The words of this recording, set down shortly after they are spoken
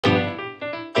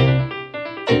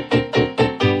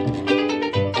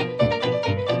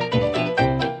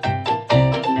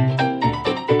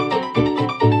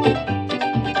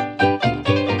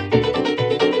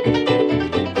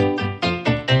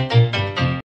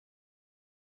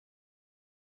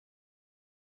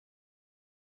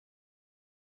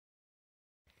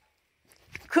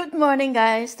Good morning,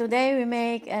 guys. Today we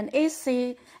make an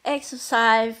easy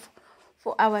exercise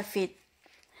for our feet.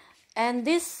 And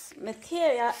this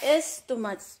material is too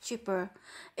much cheaper.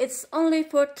 It's only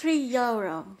for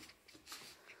 €3.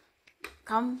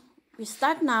 Come, we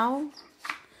start now.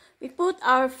 We put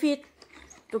our feet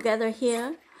together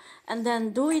here and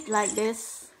then do it like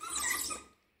this.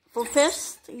 For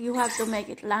first, you have to make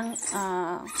it long,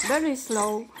 very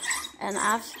slow, and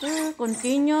after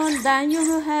continue, then you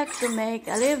will have to make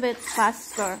a little bit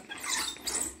faster.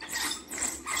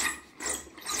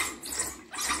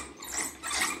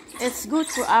 It's good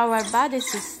for our body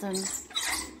system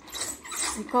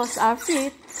because our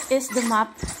feet is the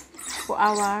map for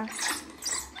our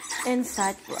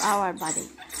inside for our body.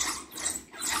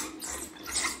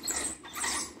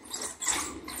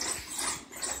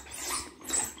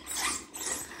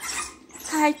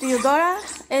 Hi Theodora,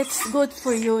 it's good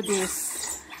for you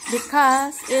this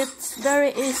because it's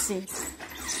very easy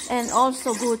and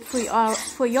also good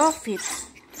for your feet,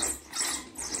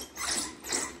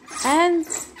 and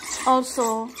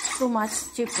also too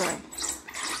much cheaper.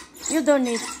 You don't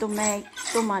need to make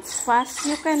too much fast.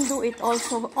 You can do it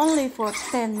also only for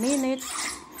 10 minutes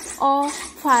or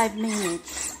 5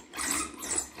 minutes.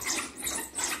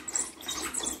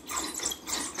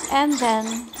 And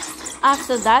then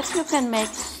after that you can make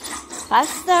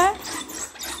faster,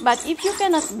 but if you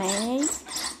cannot make,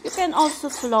 you can also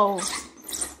slow.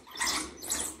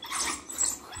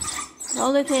 The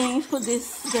only thing for this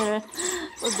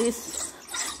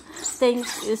thing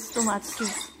is too much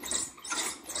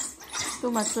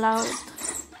loud.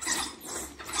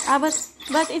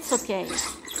 But it's okay.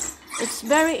 It's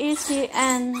very easy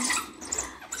and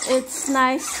it's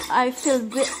nice. I feel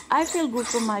good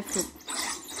for my feet.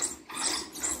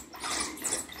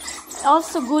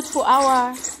 Also good for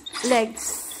our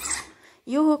legs.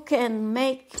 You can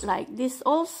make like this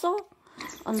also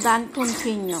and then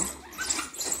continue.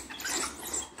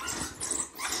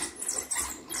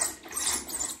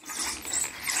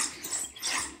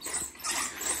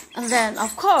 And then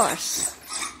of course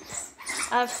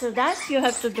after that you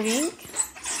have to drink.